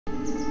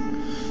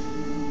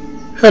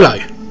Hello,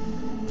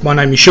 my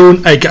name is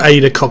Sean, aka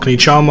the Cockney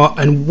Charmer,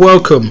 and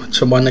welcome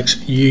to my next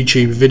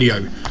YouTube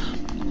video.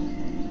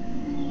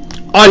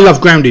 I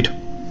love Grounded.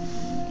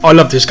 I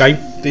love this game.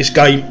 This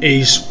game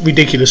is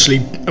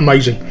ridiculously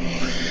amazing.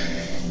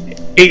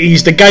 It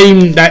is the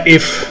game that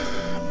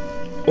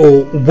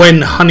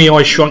when Honey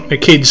I Shrunk the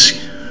Kids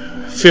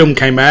film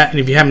came out, and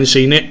if you haven't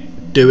seen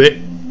it, do it.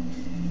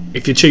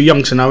 If you're too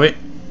young to know it,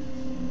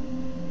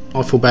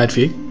 I feel bad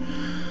for you.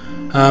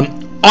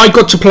 I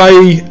got to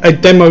play a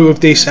demo of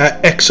this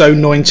at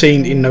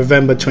XO19 in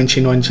November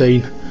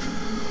 2019.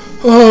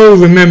 Oh,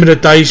 remember the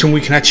days when we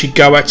can actually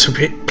go out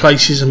to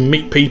places and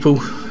meet people.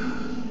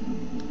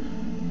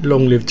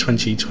 Long live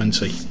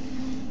 2020.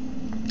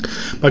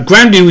 But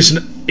Grounded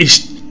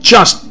is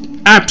just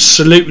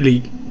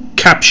absolutely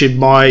captured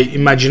my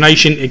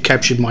imagination. It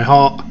captured my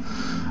heart,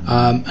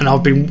 and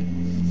I've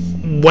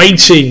been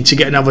waiting to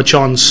get another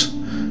chance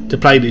to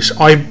play this.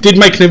 I did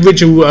make an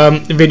original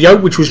video,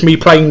 which was me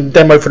playing the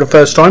demo for the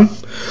first time.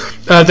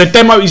 The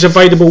demo is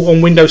available on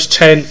Windows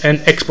 10 and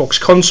Xbox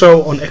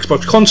Console. On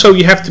Xbox Console,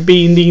 you have to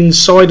be in the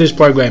Insiders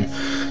program.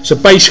 So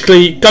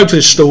basically, go to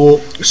the store,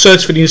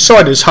 search for the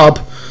Insiders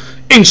hub,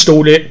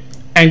 install it,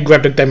 and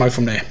grab the demo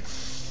from there.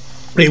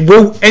 It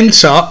will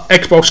enter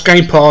Xbox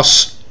Game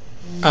Pass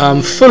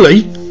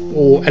fully,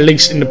 or at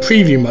least in the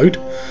preview mode,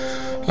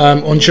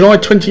 on July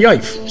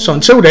 28th. So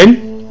until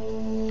then,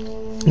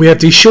 we have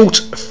the short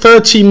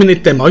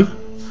 30-minute demo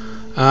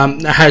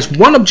that has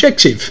one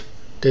objective.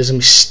 There's a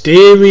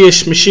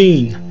mysterious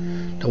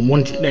machine that we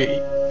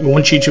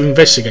want you to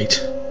investigate.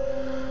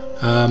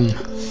 And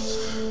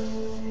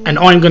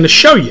I'm going to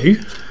show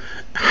you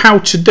how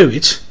to do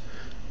it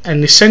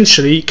and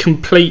essentially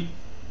complete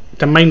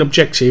the main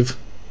objective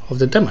of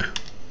the demo.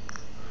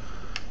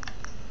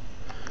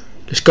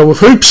 Let's go with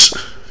Hoops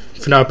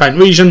for no apparent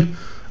reason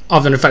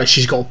other than the fact that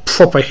she's got a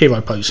proper hero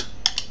pose.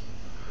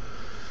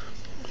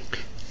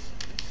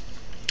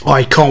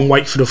 I can't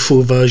wait for the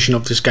full version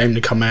of this game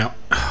to come out.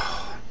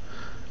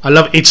 I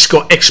love it. It's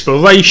got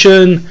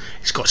exploration,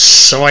 it's got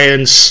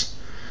science,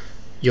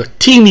 you're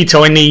teeny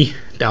tiny,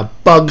 there are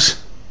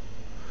bugs,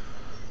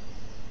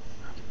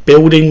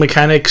 building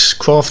mechanics,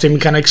 crafting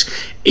mechanics,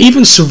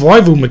 even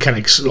survival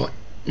mechanics like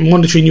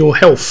monitoring your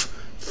health,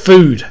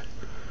 food,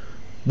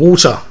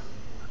 water.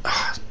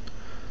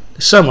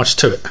 There's so much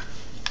to it.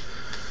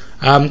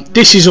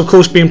 This is of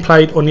course being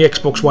played on the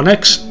Xbox One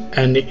X,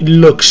 and it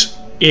looks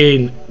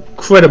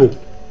incredible.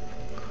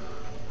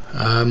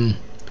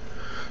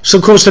 So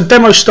of course the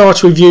demo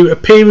starts with you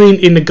appearing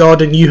in the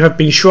garden. You have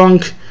been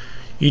shrunk.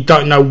 You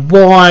don't know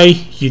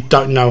why, you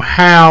don't know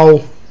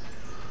how,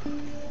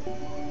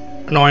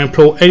 and I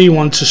implore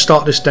anyone to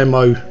start this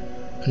demo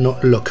and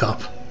not look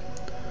up.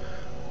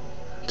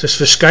 Just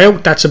for scale,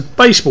 that's a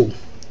baseball.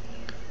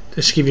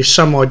 Just to give you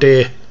some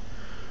idea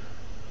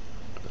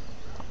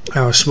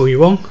how small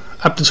you are.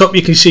 Up the top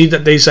you can see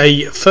that there's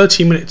a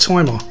 30-minute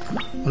timer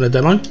on the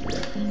demo.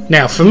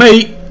 Now for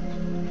me,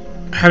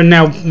 having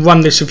now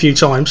run this a few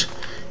times,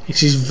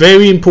 it is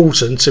very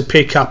important to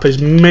pick up as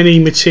many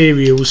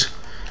materials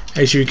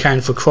as you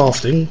can for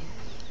crafting.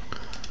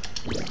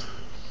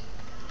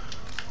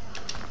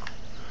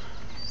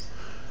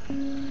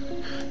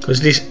 Because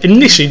this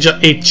initially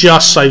it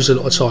just saves a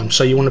lot of time.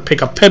 So you want to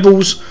pick up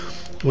pebbles,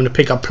 you want to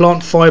pick up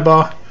plant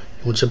fibre,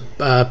 you want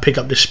to pick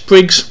up the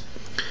sprigs.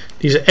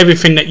 These are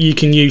everything that you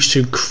can use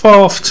to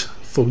craft.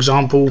 For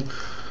example,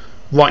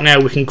 right now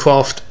we can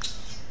craft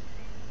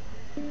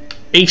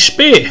a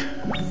spear,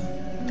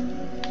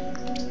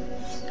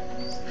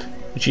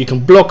 which you can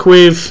block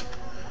with,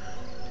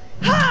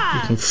 you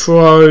can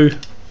throw,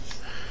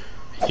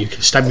 you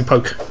can stab and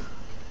poke.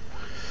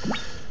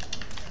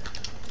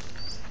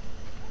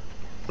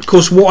 Of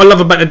course, what I love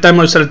about the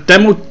demo is that the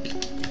demo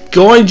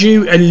guides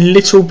you a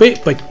little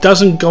bit, but it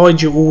doesn't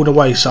guide you all the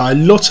way. So a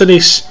lot of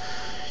this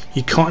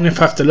you kind of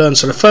have to learn.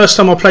 So the first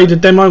time I played the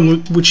demo,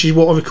 which is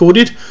what I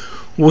recorded,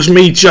 was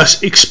me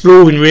just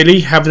exploring,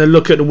 really having a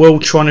look at the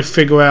world, trying to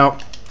figure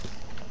out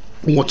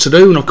what to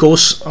do. And of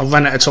course I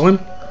ran out of time,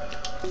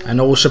 and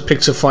I also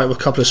picked a fight with a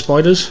couple of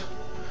spiders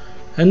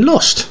and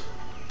lost,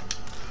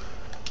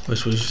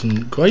 which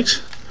wasn't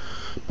great.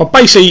 But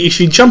basically, if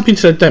you jump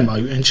into the demo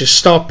and just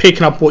start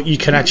picking up what you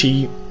can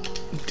actually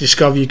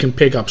discover you can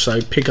pick up,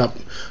 so pick up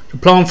the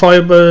plant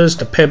fibres,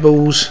 the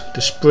pebbles,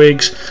 the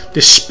sprigs,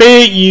 the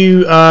spear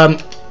you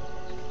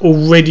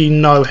already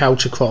know how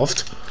to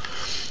craft.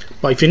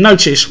 But if you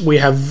notice, we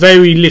have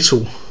very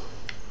little.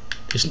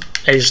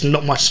 There's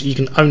not much. You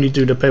can only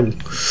do the pebble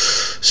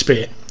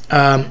spear.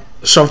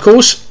 So of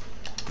course,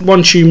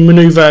 once you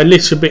manoeuvre a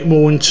little bit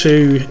more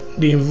into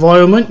the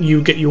environment,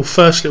 you get your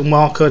first little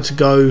marker to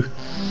go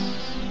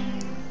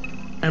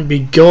and be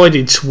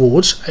guided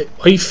towards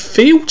a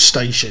field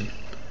station.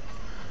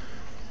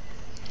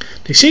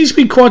 There seems to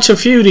be quite a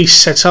few of these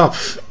set up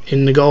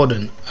in the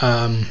garden,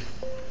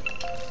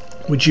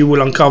 which you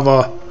will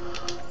uncover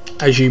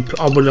as you.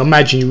 I would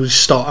imagine you will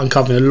start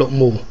uncovering a lot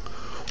more.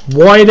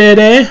 Why they're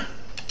there,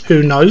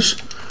 who knows?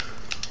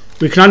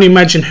 We can only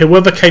imagine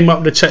whoever came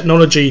up with the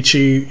technology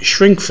to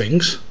shrink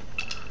things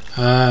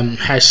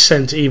has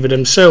sent either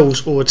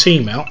themselves or a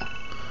team out,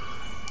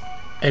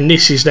 and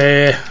this is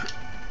their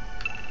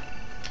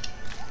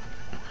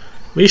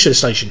research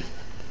station.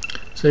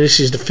 So this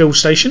is the field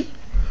station.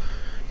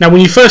 Now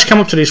when you first come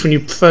up to this, when you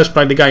first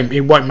play the game,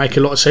 it won't make a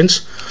lot of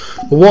sense,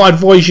 but what I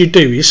advise you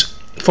do is,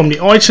 from the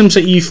items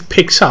that you've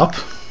picked up,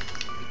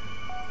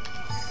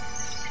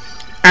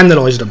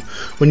 analyse them.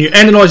 When you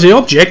analyse the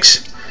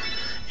objects,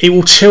 it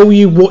will tell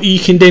you what you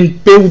can then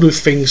build with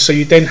things, so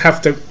you then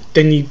have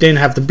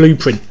the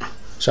blueprint.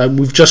 So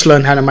we've just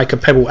learned how to make a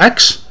pebble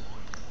axe.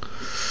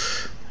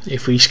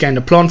 If we scan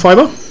the plant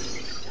fibre,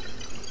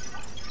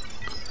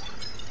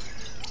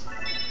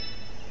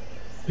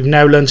 we've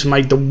now learned to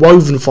make the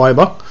woven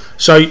fibre.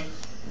 So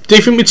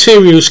different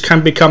materials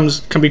can be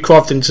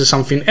crafted into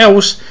something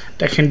else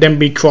that can then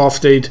be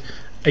crafted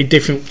a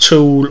different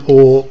tool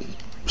or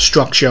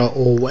structure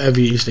or whatever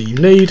it is that you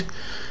need.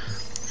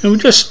 And we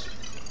just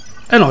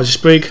analyse this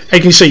brig. As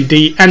you can see,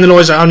 the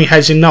analyzer only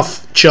has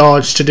enough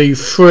charge to do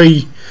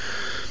 3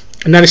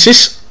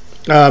 analysis.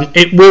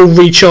 It will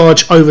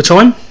recharge over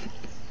time.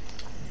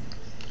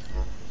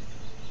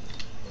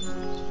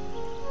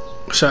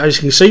 So as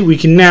you can see, we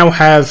can now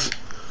have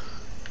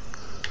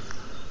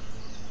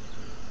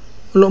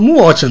a lot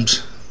more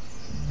items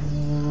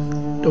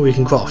that we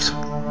can craft,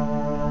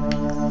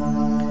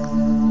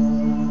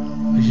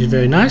 which is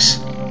very nice.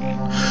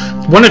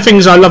 One of the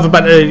things I love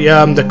about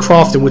the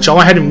crafting, which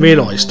I hadn't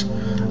realised,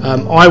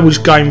 I was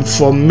going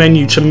from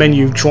menu to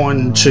menu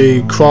trying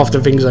to craft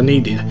the things I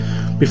needed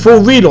before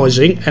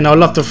realising, and I'd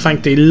love to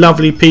thank the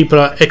lovely people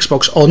at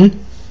Xbox On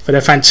for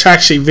their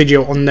fantastic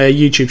video on their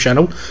YouTube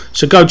channel.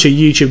 So go to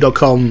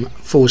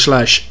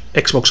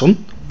youtube.com/XboxOn,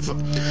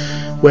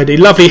 where the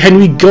lovely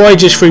Henry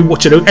guides us through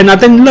what to do, and I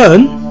then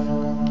learn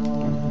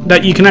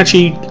that you can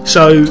actually,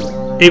 so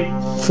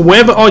for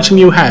whatever item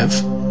you have,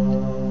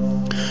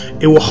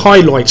 it will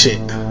highlight it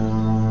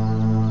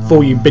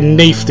for you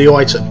beneath the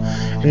item,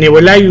 and it will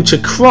allow you to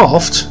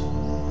craft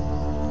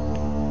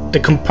the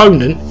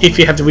component if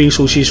you have the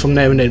resources from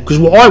there and then. Because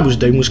what I was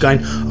doing was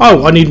going,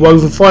 oh, I need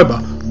woven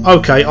fibre,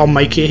 okay, I'll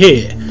make it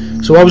here.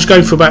 So I was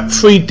going for about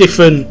 3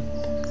 different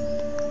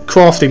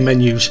crafting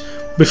menus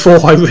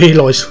before I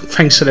realised,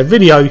 thanks to the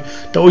video,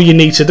 that all you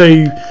need to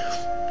do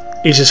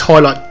is just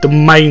highlight the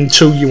main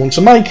tool you want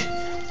to make,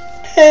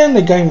 and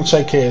the game will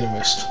take care of the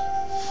rest.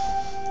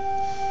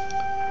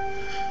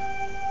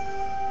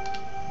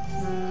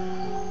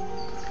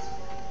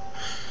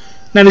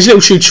 Now there's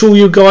little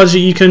tutorial guides that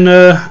you can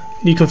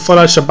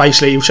follow. So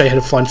basically it will show you how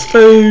to find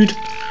food,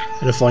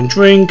 how to find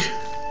drink.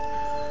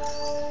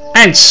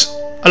 Ants,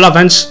 I love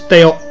ants,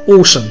 they are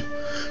awesome.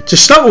 To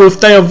start with,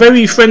 they are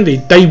very friendly,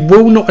 they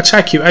will not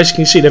attack you. As you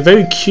can see, they're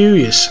very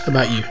curious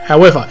about you.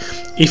 However,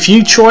 if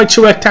you try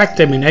to attack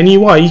them in any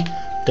way,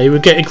 they will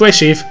get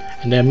aggressive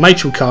and their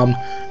mate will come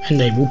and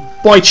they will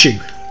bite you.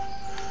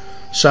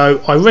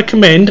 So I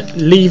recommend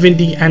leaving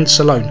the ants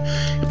alone.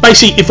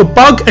 Basically, if a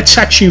bug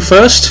attacks you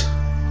first,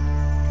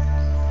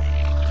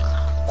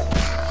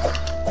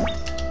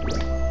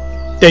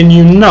 then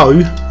you know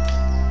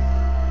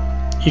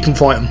you can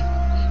fight them.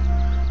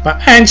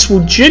 But ants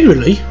will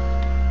generally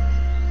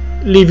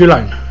leave you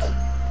alone.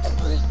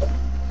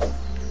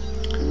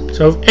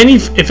 So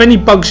if any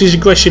bugs is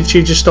aggressive to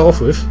you to start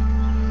off with,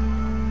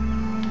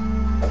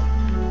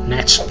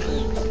 gnats.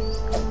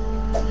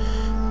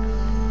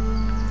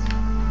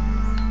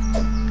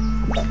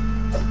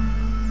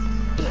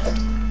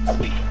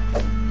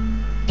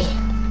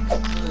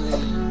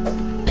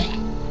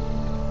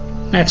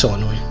 Gnats are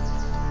annoying.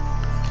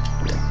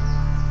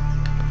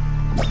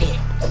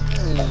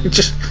 It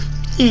just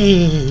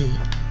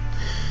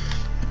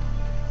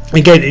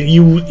again,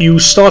 you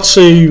start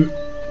to,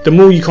 the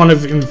more you kind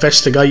of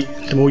investigate,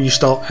 the more you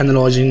start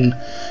analysing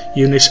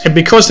units, and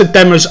because the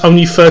demo is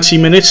only 30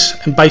 minutes,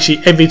 and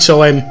basically every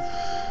time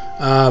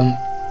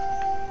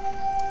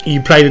you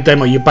play the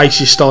demo, you're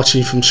basically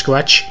starting from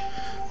scratch.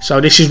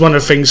 So this is one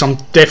of the things I'm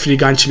definitely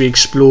going to be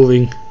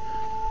exploring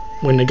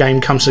when the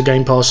game comes to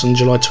Game Pass on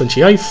July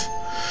 28th.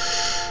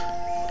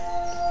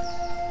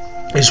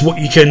 Is what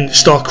you can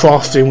start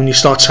crafting when you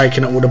start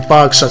taking out all the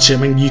bugs. Such as, I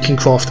mean, you can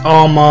craft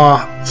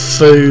armor,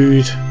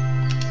 food,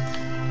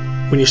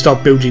 when you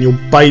start building your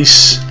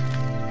base.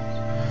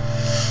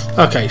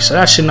 Okay, so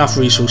that's enough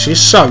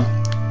resources. So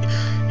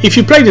if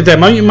you play the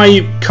demo, you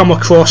may come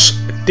across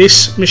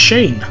this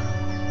machine,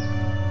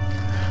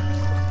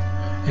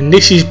 and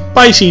this is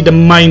basically the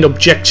main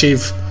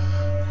objective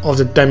of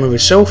the demo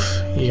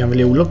itself. You have a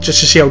little look just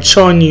to see how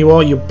tiny you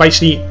are. You're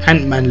basically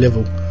Ant-Man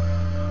level.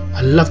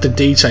 I love the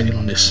detailing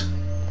on this.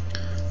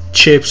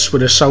 Chips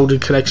with a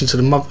soldered connection to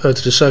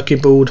the circuit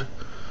board.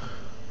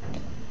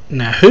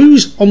 Now,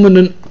 who's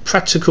Eminent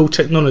Practical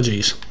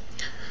Technologies?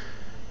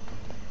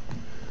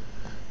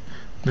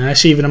 Now,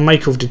 that's either the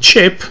maker of the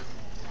chip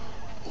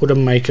or the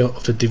maker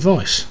of the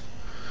device.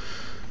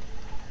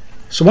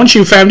 So once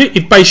you've found it,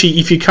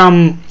 if you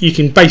can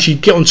basically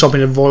get on top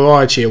in a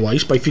variety of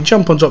ways. But if you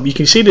jump on top, you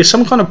can see there's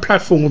some kind of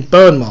platform with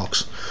burn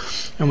marks,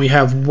 and we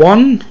have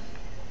 1,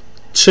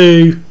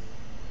 2,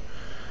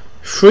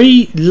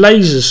 3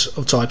 lasers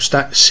of types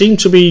that seem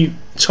to be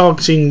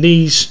targeting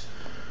these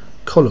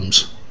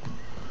columns.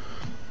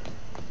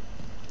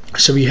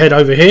 So we head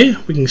over here,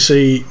 we can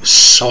see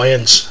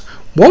science.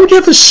 Why would you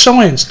have a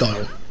science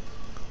dial?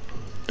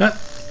 That.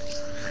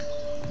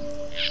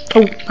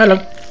 Oh,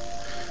 hello.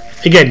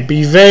 Again,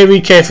 be very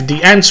careful.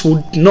 The ants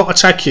will not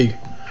attack you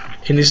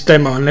in this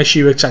demo unless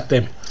you attack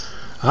them.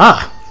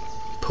 Ah,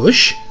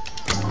 push.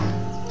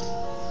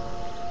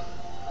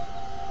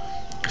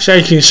 So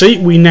you can see,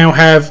 we now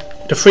have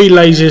the 3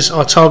 lasers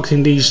are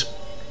targeting these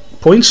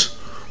points.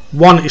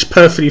 1 is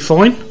perfectly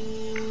fine.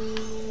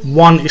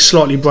 1 is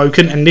slightly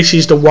broken, and this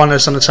is the one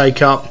that's going to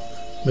take up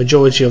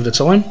majority of the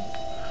time.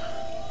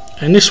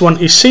 And this one,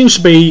 it seems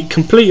to be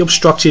completely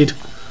obstructed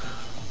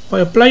by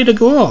a blade of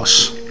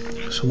grass.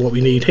 So what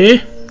we need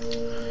here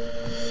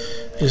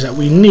is that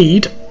we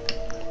need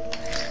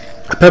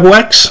a pebble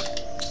axe,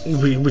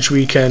 which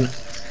we can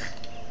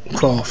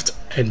craft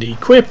and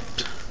equip.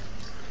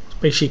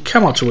 Basically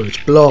come out towards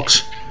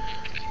blocks.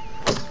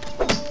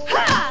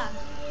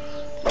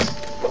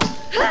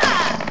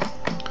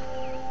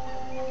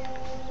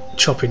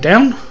 Chop it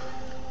down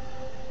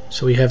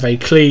so we have a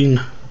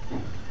clean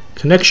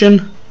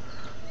connection,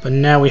 but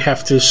now we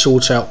have to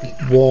sort out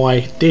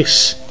why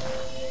this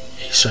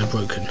is so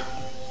broken.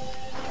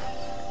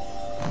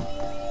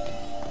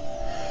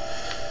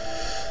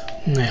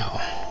 Now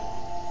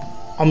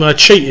I'm going to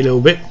cheat a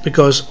little bit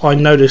because I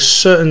know there's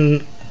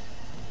something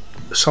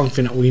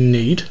that we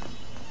need.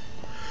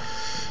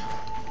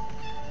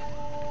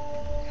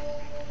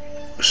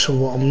 So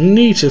what I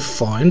need to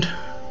find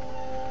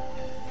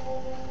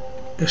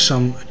is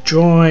some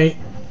dry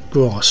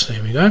grass.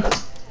 There we go.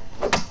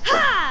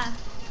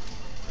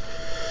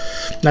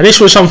 Now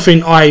this was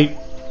something I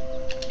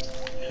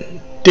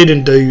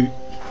didn't do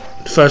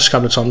the first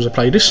couple of times I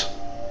played this,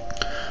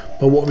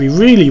 but what we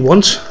really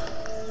want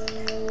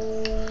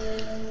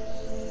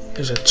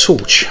is a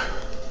torch.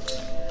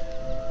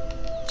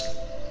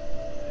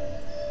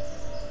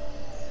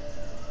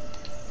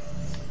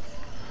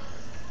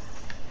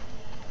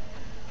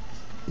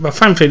 But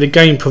thankfully the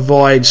game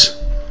provides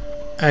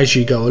as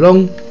you go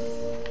along.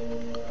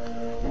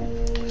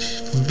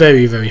 It's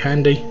very, very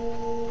handy.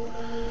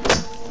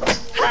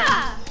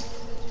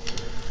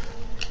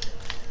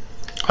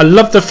 I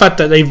love the fact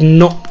that they've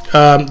not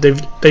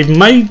they've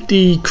made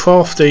the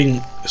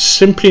crafting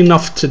simple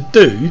enough to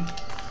do,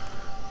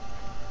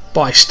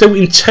 but it's still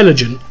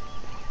intelligent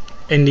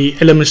in the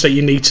elements that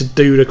you need to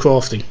do the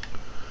crafting,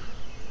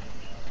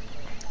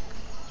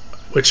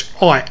 which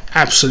I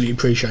absolutely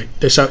appreciate.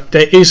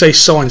 There is a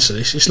science to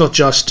this. It's not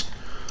just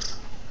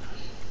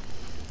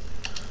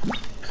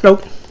hello.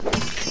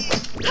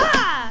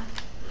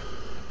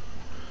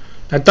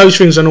 Now those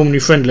things are normally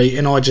friendly,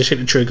 and I just hit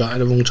the trigger at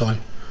the wrong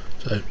time,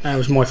 so that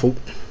was my fault.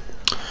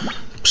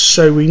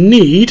 So we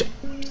need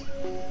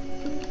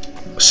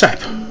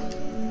sap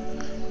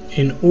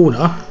in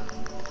order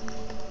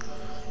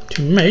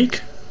to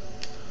make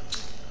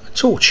a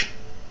torch.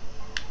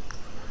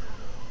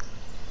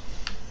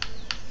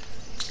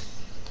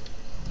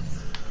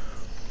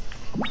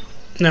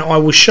 Now I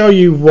will show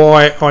you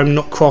why I'm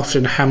not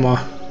crafting a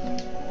hammer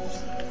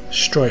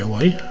straight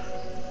away.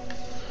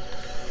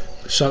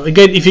 So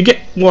again, if you get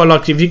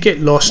if you get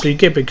lost, you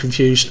get a bit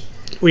confused,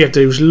 all you have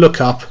to do is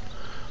look up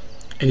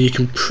and you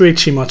can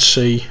pretty much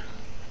see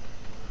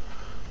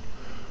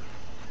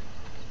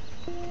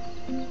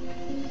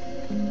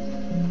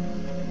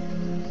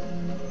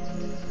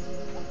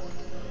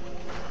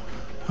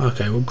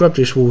okay, we'll grab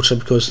this water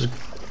because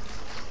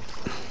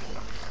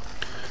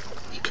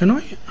can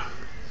I?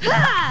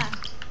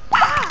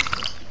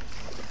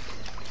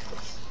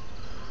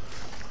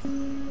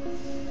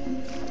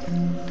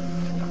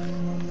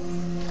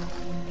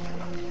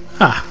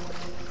 Ah,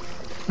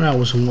 that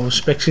wasn't what I was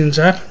expecting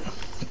to happen.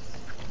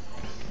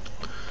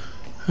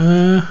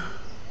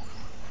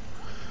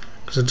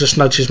 Because I just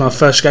noticed my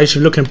first gauge. If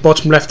you look in the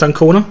bottom left hand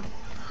corner,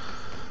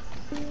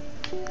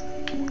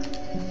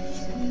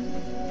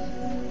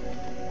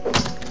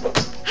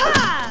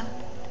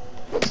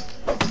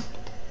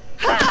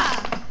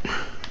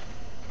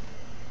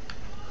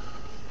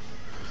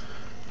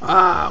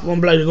 one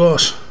blade of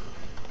grass.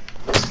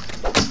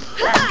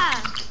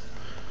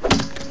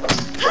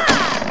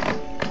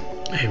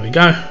 Here we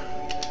go.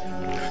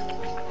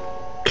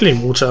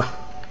 Clean water.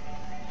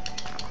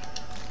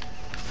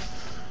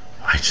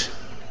 Right.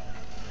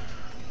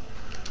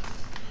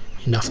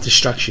 Enough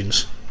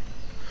distractions.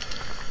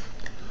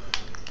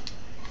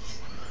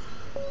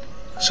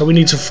 So we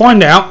need to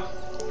find out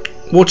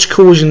what's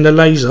causing the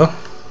laser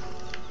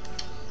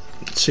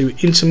to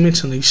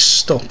intermittently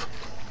stop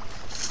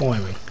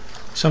firing.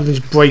 Something's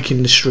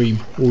breaking the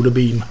stream or the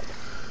beam.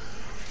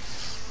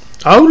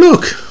 Oh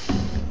look!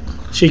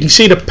 So you can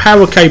see the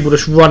power cable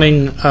that's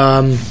running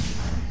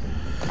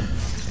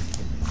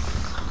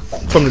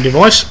from the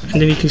device,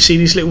 and then you can see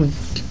these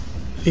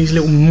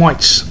little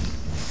mites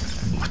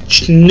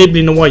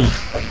nibbling away.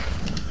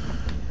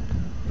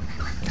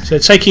 So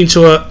take it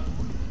into a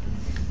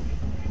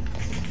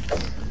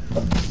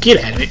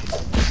get out of it.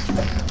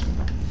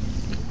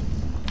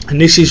 and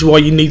this is why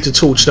you need the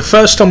torch. The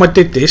first time I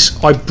did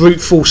this, I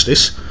brute forced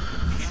this.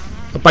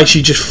 I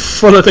basically just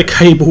followed the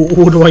cable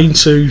all the way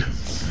into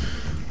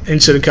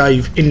the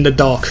cave in the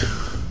dark,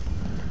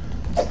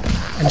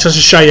 and just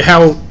to show you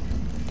how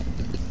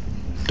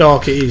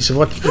dark it is,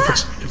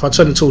 if I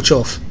turn the torch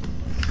off,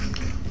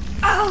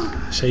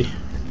 see,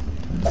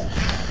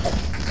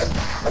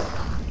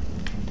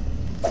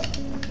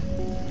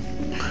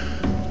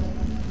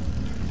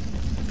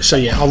 so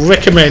yeah, I'll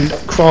recommend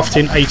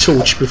crafting a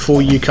torch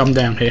before you come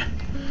down here.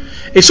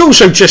 It's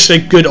also just a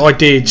good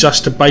idea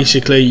just to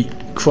basically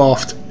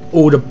craft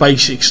all the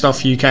basic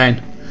stuff you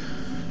can,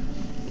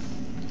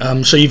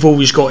 so you've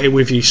always got it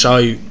with you.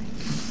 So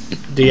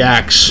the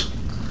axe,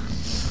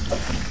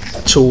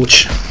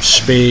 torch,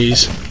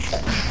 spears,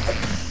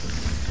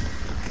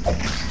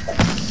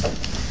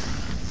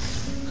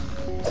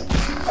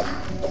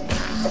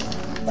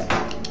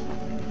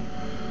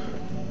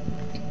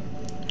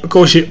 of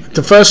course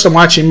the first time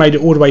I actually made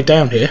it all the way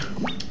down here,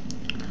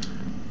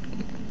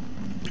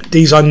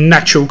 these are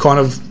natural kind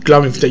of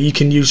glowing that you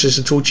can use as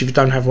a torch if you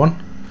don't have one.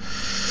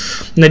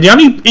 Now the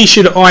only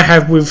issue that I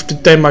have with the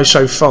demo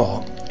so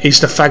far is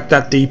the fact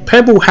that the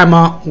pebble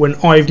hammer, when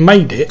I've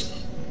made it,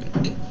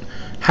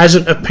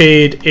 hasn't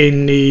appeared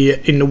in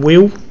the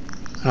wheel,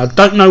 and I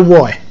don't know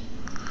why.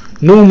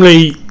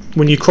 Normally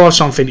when you craft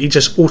something, it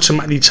just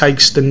automatically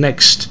takes the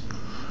next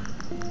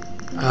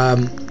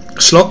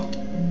slot,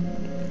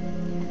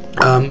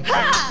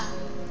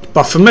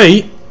 but for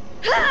me,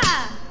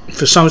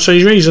 for some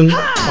strange reason,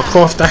 I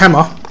craft the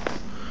hammer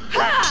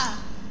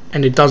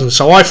and it doesn't.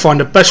 So I find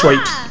the best way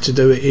to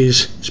do it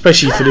is,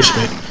 especially for this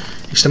bit,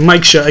 is to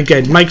make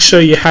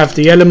sure you have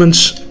the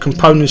elements,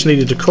 components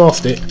needed to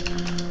craft it,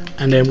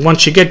 and then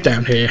once you get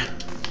down here,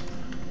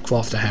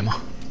 craft the hammer.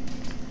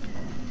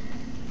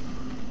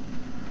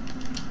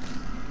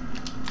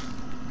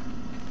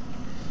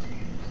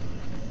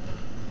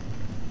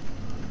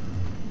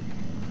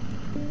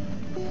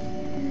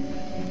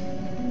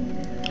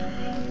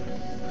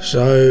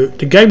 So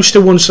the game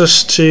still wants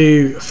us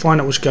to find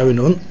out what's going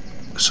on,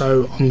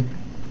 so I'm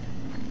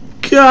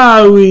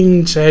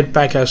going to head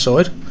back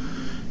outside,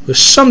 because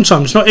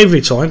sometimes, not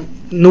every time,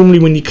 normally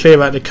when you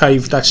clear out the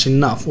cave that's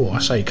enough. Oh, I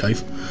say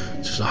cave,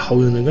 it's just a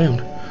hole in the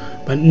ground,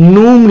 but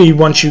normally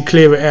once you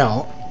clear it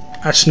out,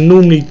 that's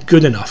normally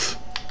good enough.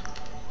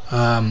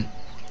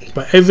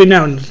 But every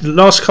now and then, the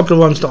last couple of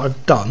ones that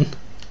I've done,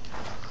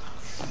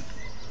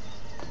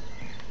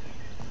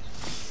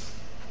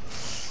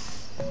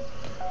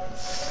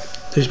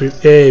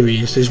 there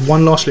he is. There's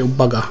one last little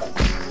bugger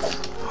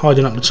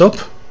hiding up the top.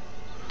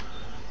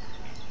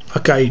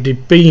 Okay, the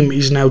beam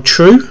is now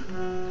true,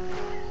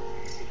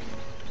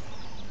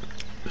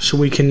 so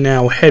we can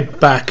now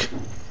head back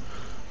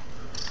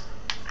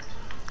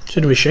to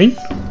the machine.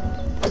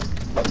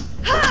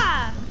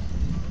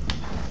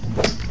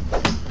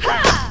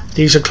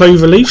 These are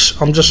clover leaves.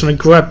 I'm just going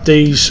to grab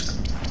these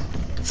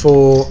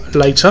for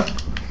later,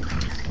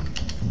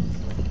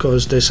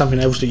 because there's something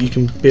else that you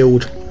can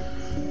build.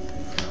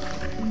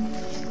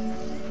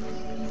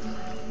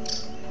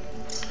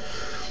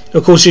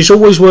 Of course, it's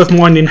always worth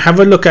minding, have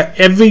a look at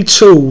every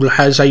tool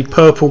has a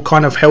purple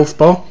kind of health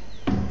bar.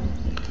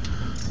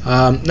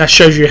 That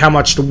shows you how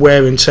much to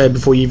wear and tear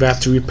before you either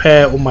have to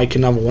repair or make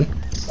another one.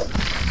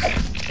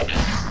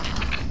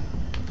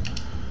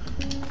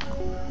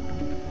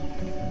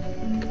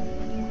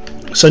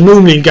 So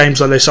normally in games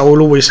like this, I'll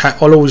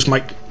always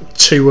make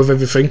 2 of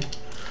everything,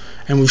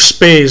 and with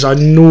spears I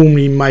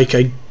normally make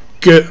a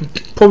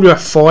good, probably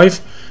about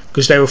 5,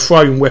 because they're a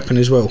throwing weapon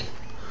as well.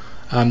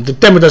 The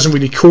demo doesn't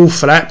really call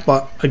for that,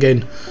 but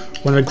again,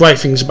 one of the great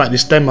things about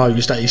this demo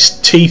is that it's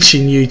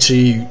teaching you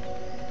to,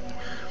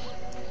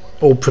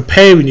 or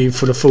preparing you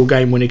for the full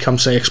game when it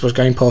comes to Xbox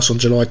Game Pass on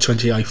July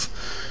 28th.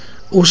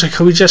 Also,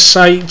 can we just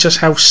say just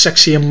how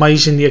sexy,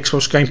 amazing the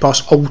Xbox Game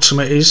Pass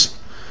Ultimate is?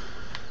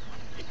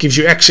 It gives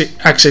you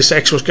access to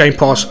Xbox Game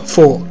Pass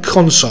for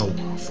console,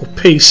 for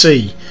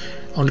PC.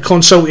 On the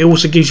console, it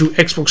also gives you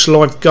Xbox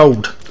Live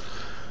Gold.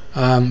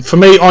 For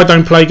me, I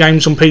don't play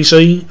games on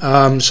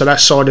PC, so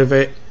that side of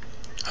it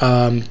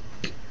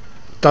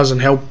doesn't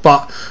help.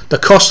 But the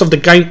cost of the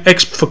game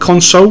for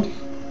console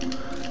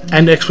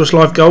and Xbox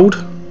Live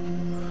Gold,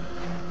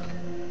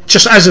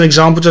 just as an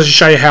example, just to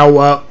show you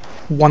how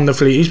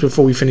wonderful it is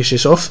before we finish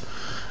this off.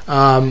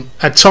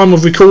 At time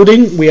of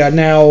recording, we are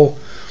now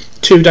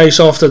 2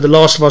 days after The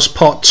Last of Us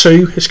Part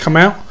 2 has come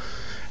out,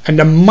 and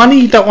the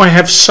money that I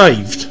have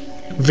saved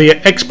via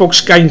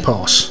Xbox Game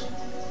Pass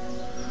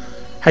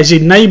has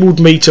enabled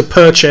me to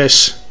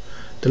purchase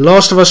The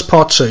Last of Us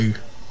Part 2,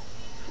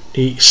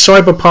 the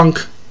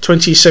Cyberpunk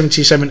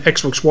 2077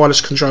 Xbox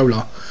wireless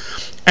controller,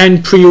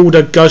 and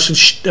pre-order Ghost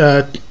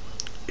of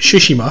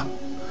Tsushima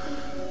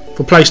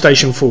for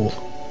PlayStation 4.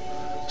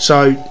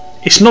 So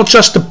it's not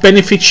just the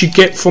benefits you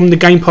get from the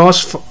Game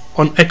Pass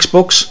on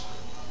Xbox,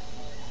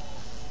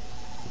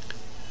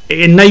 it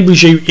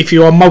enables you, if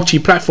you are a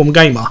multi-platform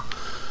gamer,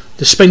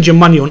 to spend your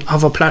money on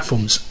other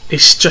platforms.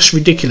 It's just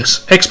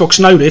ridiculous. Xbox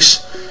know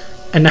this,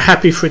 and they're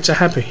happy for it to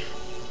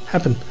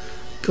happen.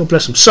 God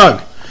bless them.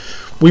 So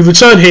We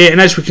return here,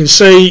 and as we can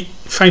see,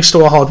 thanks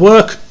to our hard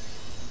work,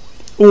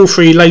 all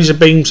 3 laser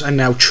beams are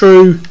now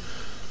true.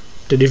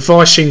 The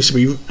device seems to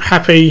be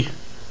happy,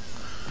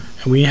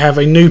 and we have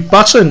a new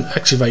button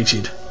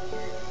activated.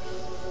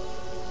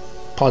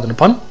 Pardon the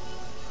pun.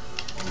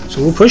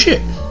 So we'll push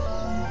it,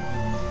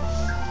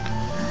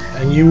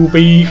 and you will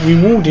be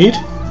rewarded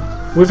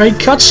with a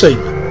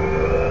cutscene.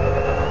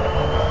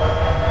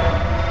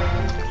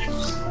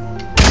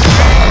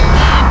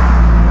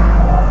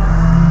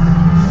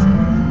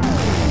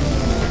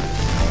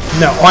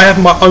 Now, I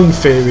have my own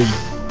theory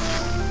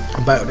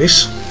about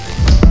this.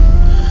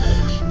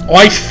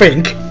 I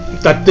think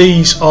that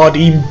these are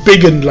the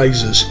embiggened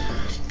lasers,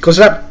 because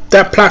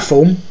that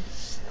platform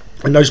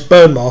and those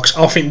burn marks,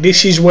 I think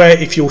this is where,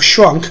 if you're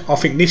shrunk, I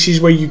think this is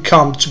where you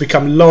come to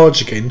become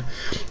large again.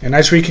 And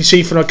as we can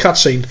see from the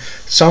cutscene,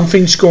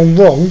 something's gone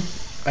wrong,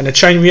 and a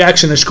chain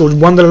reaction has caused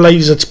one of the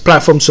laser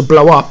platforms to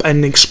blow up and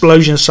an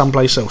explosion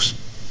someplace else.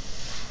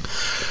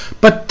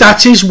 But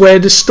that is where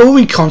the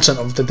story content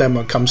of the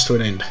demo comes to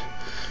an end.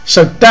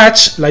 So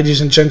that,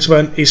 ladies and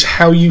gentlemen, is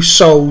how you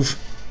solve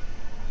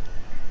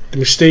the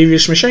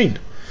mysterious machine.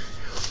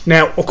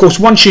 Now, of course,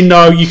 once you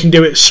know, you can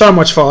do it so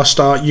much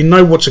faster. You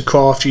know what to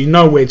craft, you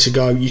know where to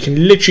go. You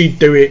can literally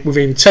do it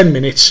within 10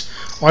 minutes.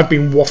 I've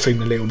been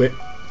waffling a little bit,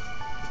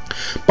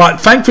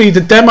 but thankfully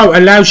the demo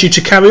allows you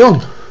to carry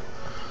on,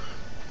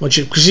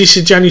 because this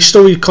is the only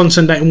story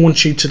content that it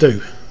wants you to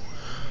do.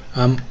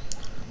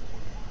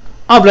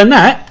 Other than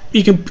that,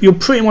 you're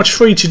pretty much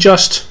free to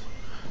just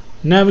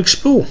now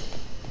explore.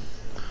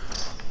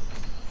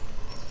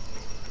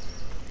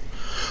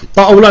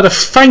 But I would like to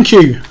thank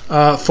you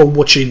for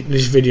watching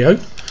this video.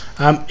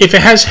 If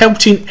it has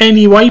helped in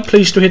any way,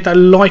 please do hit that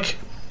like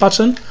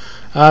button.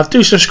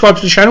 Do subscribe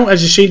to the channel.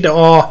 As you see, there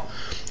are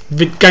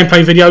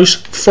gameplay videos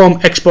from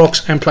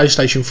Xbox and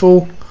PlayStation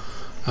 4.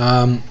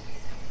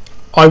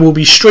 I will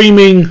be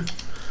streaming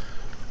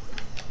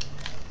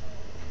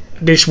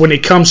this when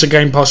it comes to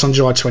Game Pass on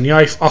July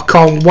 28th. I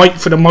can't wait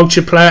for the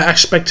multiplayer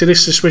aspect of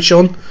this to switch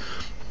on.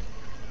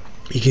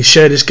 You can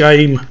share this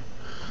game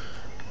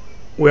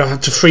with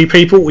up to 3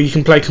 people, or you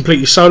can play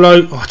completely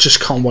solo. I just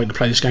can't wait to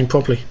play this game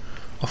properly.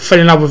 I fell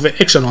in love with it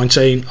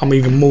XO19. I'm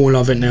even more in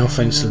love with it now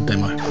thanks to the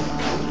demo.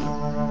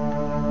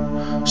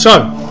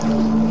 So,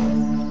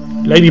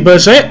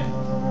 Ladybird's it.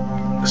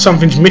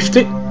 Something's miffed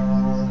it.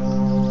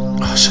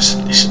 Oh,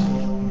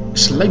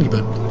 it's a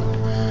Ladybird.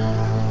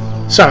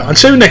 So,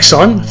 until next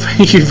time,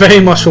 thank you very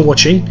much for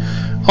watching.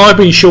 I've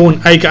been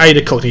Sean, aka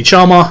the Cockney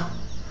Charmer.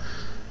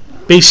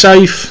 Be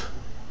safe,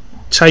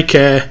 take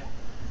care,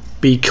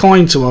 be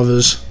kind to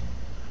others,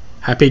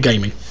 happy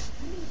gaming.